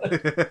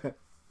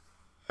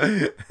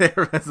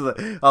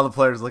 All the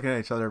players looking at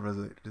each other.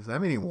 Does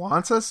that mean he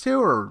wants us to,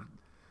 or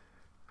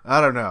I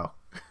don't know?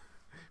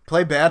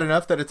 Play bad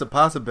enough that it's a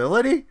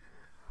possibility.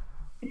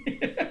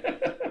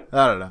 I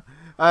don't know.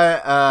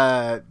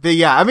 But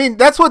yeah, I mean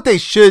that's what they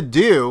should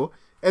do,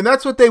 and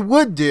that's what they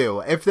would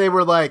do if they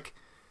were like.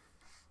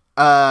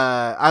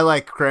 I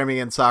like cramming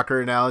in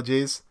soccer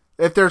analogies.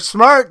 If they're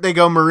smart, they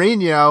go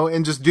Mourinho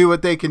and just do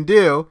what they can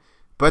do.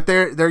 But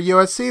they're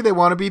USC. They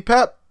want to be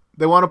Pep.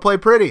 They want to play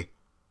pretty.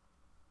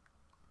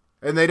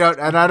 And they don't,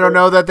 and I don't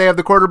know that they have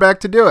the quarterback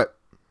to do it.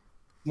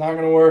 Not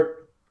going to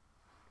work.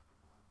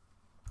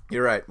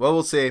 You're right. Well,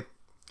 we'll see.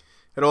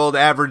 An old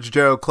average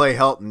Joe Clay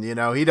Helton,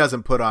 he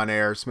doesn't put on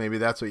airs. Maybe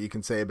that's what you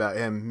can say about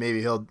him. Maybe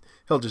he'll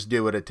just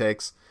do what it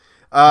takes.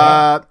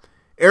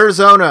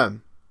 Arizona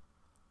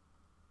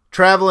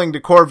traveling to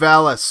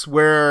Corvallis,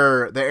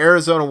 where the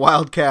Arizona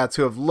Wildcats,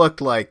 who have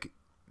looked like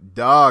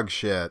dog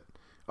shit,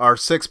 are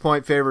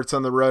 6-point favorites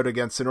on the road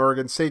against an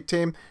Oregon State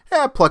team.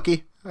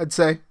 Plucky, I'd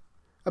say.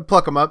 I'd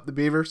pluck them up, the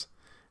Beavers.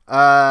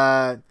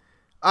 I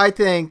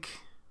think,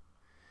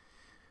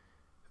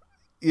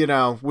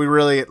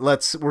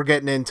 we're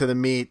getting into the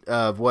meat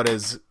of what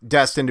is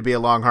destined to be a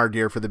long, hard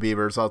year for the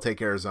Beavers. I'll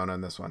take Arizona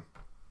on this one.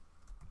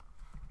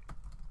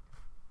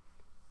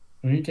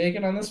 What are you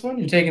taking on this one?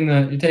 You're taking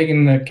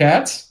the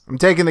Cats? I'm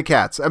taking the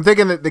Cats. I'm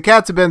thinking that the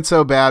Cats have been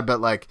so bad, but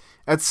like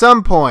at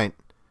some point,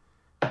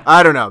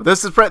 I don't know.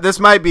 This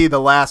might be the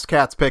last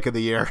Cats pick of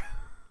the year.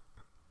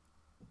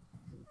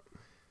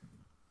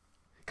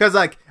 Because,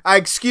 like, I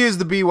excuse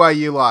the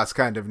BYU loss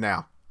kind of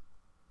now.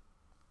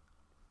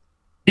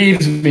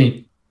 Leaves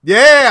me.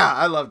 Yeah,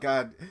 I love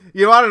God.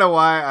 You want to know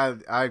why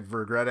I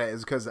regret it?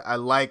 Is because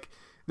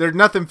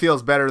nothing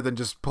feels better than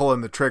just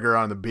pulling the trigger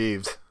on the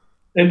Beavs.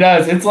 It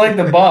does. It's like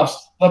the Buffs.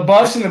 The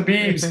Buffs and the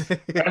Beavs are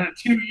the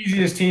two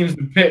easiest teams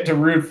to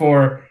root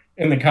for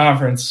in the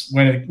conference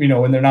when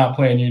they're not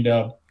playing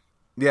UW.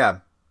 Yeah.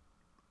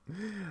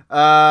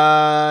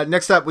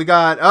 Next up, we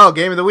got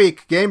game of the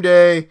week, game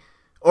day.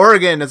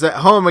 Oregon is at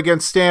home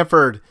against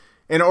Stanford,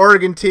 an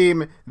Oregon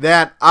team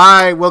that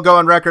I will go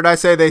on record. I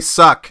say they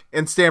suck,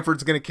 and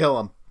Stanford's going to kill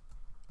them.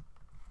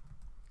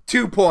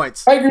 2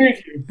 points. I agree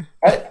with you.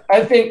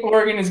 I think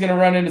Oregon is going to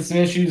run into some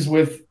issues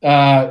with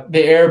the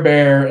Air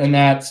Bear and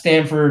that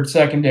Stanford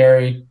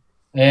secondary,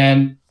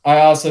 and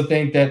I also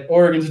think that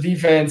Oregon's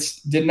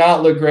defense did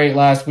not look great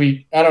last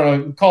week. I don't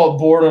know, call it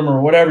boredom or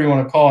whatever you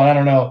want to call it. I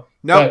don't know.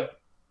 Nope. But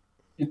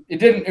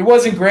it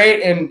wasn't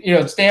great, and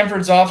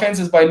Stanford's offense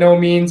is by no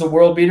means a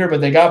world beater,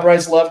 but they got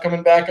Bryce Love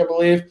coming back, I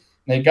believe.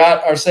 They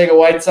got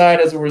Arcega-Whiteside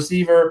as a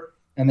receiver,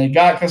 and they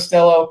got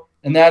Costello,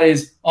 and that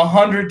is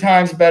 100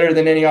 times better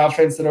than any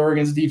offense that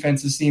Oregon's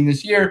defense has seen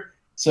this year.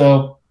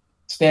 So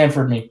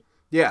Stanford me.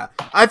 Yeah,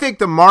 I think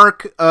the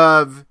mark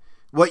of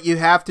what you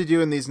have to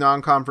do in these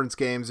non-conference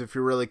games if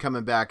you're really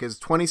coming back is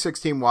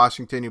 2016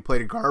 Washington, who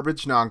played a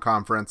garbage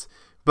non-conference,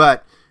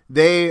 but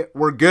they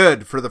were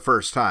good for the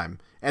first time.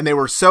 And they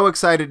were so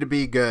excited to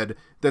be good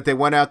that they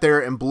went out there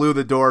and blew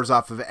the doors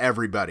off of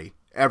everybody,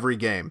 every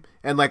game.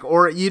 And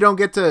you don't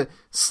get to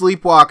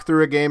sleepwalk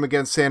through a game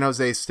against San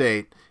Jose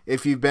State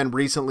if you've been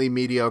recently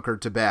mediocre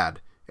to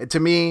bad. And to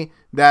me,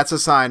 that's a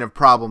sign of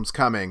problems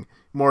coming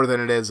more than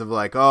it is of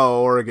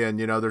Oregon,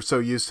 they're so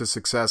used to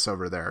success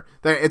over there.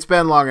 It's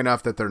been long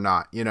enough that they're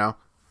not, Yeah,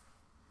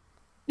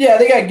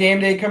 they got game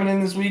day coming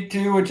in this week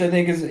too, which I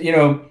think is,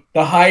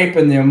 the hype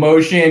and the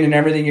emotion and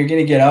everything, you're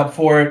going to get up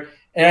for it.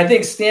 And I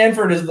think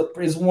Stanford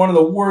is one of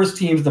the worst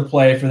teams to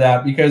play for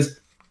that because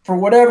for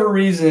whatever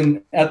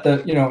reason at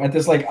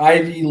this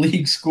Ivy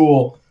League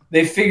school,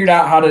 they figured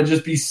out how to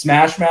just be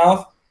smash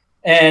mouth.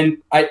 And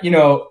I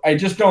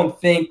just don't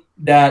think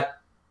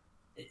that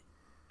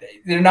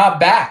they're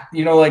not back,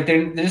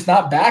 they're just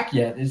not back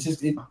yet. It's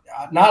just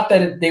not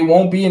that they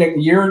won't be in a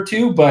year or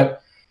two,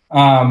 but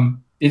I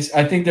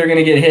think they're going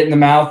to get hit in the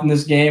mouth in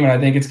this game. And I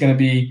think it's going to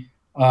be,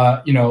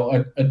 a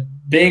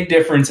big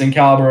difference in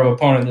caliber of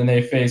opponent than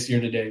they face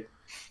year to date.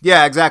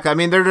 Yeah, exactly. I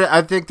mean,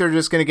 I think they're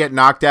just going to get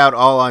knocked out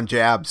all on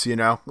jabs,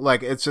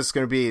 it's just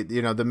going to be,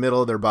 the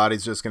middle of their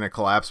body's just going to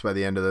collapse by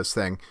the end of this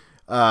thing.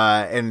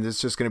 And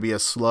it's just going to be a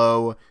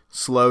slow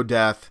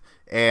death.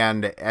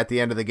 And at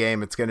the end of the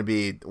game, it's going to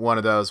be one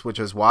of those, which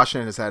is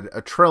Washington has had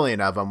a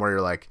trillion of them where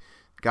you're like,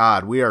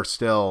 God, we are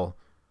still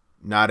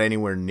not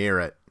anywhere near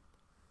it.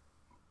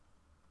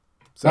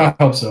 So, I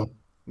hope so.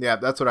 Yeah,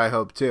 that's what I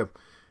hope too.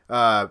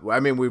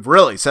 We've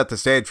really set the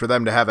stage for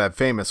them to have that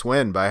famous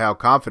win by how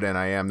confident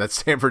I am that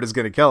Stanford is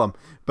going to kill them.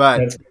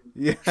 But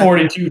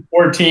 42-14,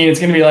 it's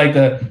going to be like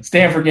the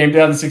Stanford game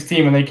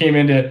 2016 when they came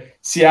into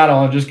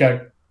Seattle and just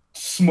got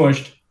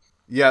smushed.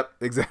 Yep,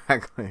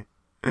 exactly.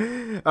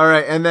 All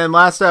right, and then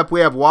last up,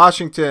 we have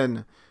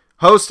Washington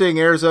hosting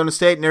Arizona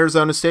State, an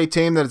Arizona State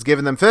team that has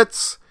given them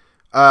fits.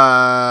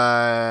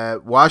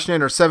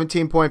 Washington are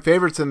 17-point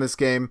favorites in this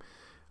game.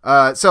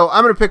 So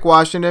I'm going to pick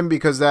Washington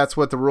because that's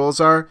what the rules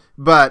are.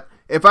 But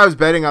if I was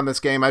betting on this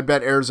game, I'd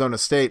bet Arizona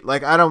State.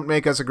 Like, I don't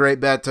make us a great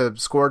bet to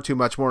score too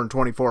much more than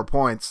 24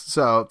 points.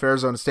 So if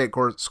Arizona State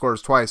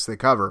scores twice, they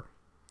cover.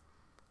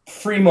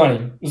 Free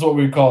money is what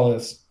we call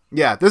this.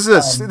 Yeah, this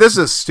is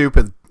a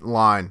stupid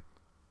line.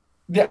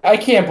 I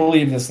can't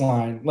believe this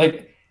line.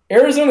 Like,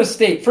 Arizona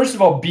State, first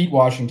of all, beat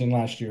Washington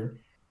last year.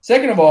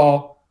 Second of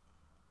all,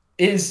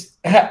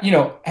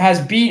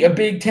 has beat a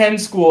Big Ten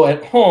school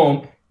at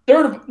home.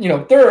 Third,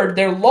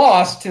 their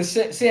loss to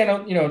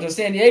San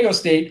Diego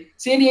State.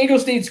 San Diego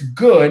State's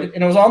good,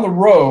 and it was on the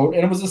road,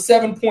 and it was a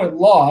 7-point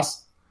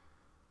loss.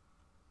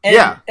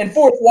 And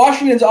fourth,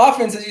 Washington's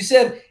offense, as you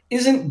said,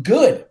 isn't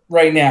good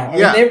right now. I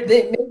mean,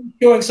 they may be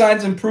showing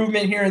signs of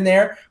improvement here and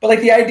there, but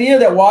like the idea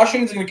that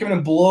Washington's going to come in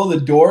and blow the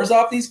doors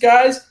off these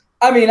guys,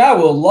 I mean, I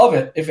will love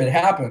it if it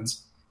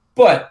happens,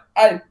 but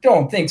I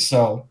don't think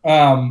so.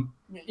 I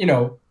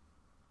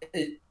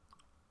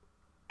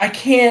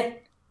can't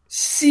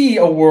see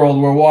a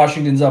world where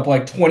Washington's up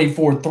like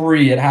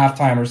 24-3 at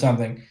halftime or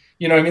something.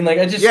 You know what I mean? Like,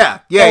 I just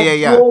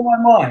blow my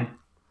mind.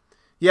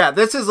 Yeah,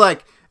 this is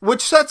like,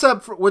 which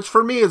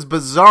for me is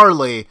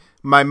bizarrely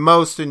my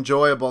most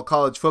enjoyable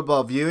college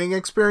football viewing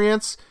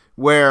experience,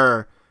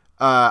 where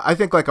I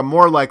think like a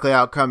more likely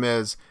outcome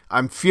is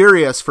I'm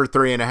furious for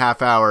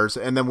 3.5 hours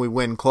and then we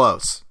win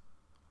close.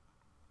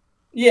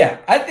 Yeah,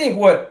 I think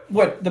what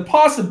the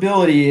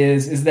possibility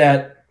is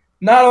that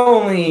not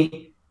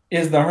only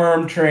is the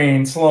Herm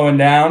train slowing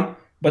down,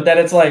 but that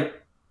it's like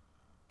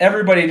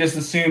everybody just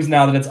assumes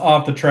now that it's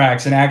off the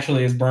tracks and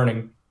actually is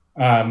burning,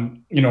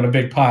 in a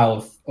big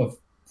pile of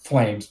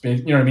flames.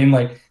 You know what I mean?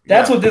 Like,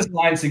 that's what this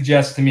line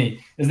suggests to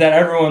me, is that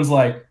everyone's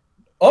like,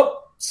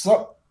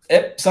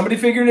 somebody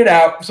figured it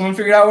out. Someone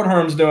figured out what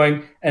Herm's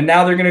doing, and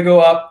now they're going to go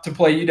up to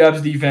play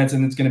UW's defense,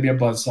 and it's going to be a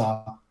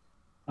buzzsaw.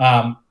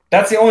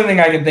 That's the only thing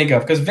I can think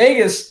of, because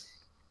Vegas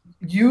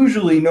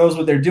usually knows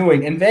what they're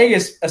doing, and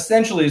Vegas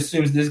essentially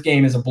assumes this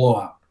game is a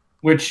blowout,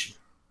 which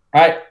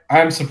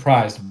I'm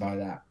surprised by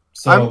that.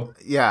 So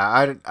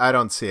I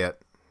don't see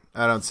it.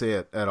 I don't see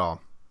it at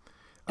all.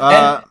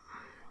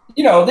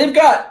 They've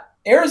got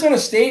Arizona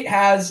State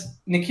has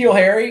N'Keal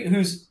Harry,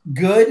 who's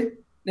good.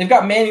 They've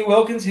got Manny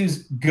Wilkins,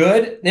 who's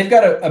good. They've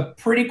got a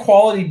pretty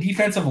quality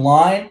defensive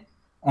line.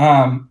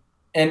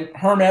 And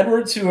Herm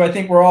Edwards, who I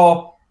think we're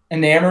all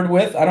enamored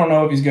with. I don't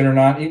know if he's good or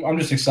not. I'm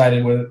just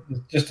excited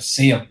just to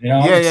see him.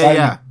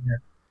 Yeah.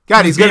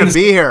 God, he's going to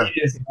be here.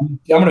 I'm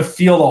going to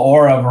feel the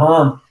aura of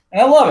Herm,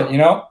 and I love it.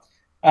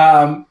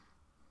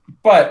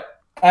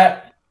 But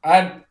I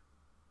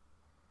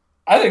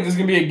think this is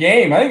going to be a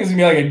game. I think it's going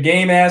to be like a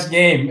game-ass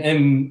game.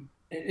 And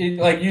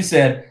like you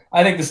said,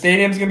 I think the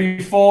stadium's going to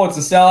be full. It's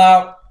a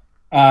sellout.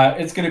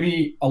 It's going to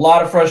be a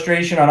lot of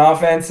frustration on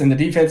offense, and the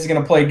defense is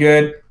going to play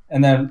good.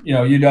 And then,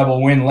 UW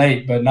will win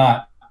late, but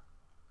not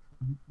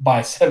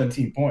by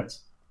 17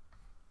 points.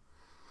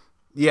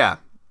 Yeah,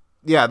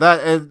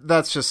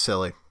 that's just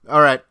silly.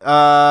 All right.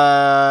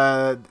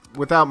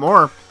 Without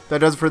more, that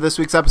does it for this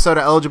week's episode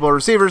of Eligible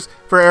Receivers.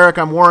 For Eric,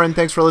 I'm Warren.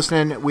 Thanks for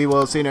listening. We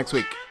will see you next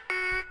week.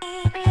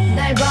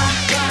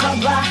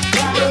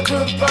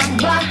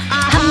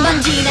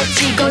 한번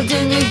지나치고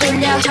등을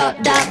돌려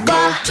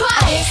쳐다봐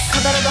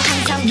커다라도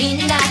항상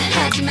빛나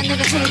하지만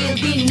내가 제일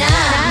빛나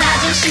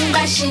낮은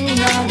신발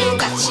신어도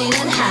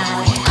가치는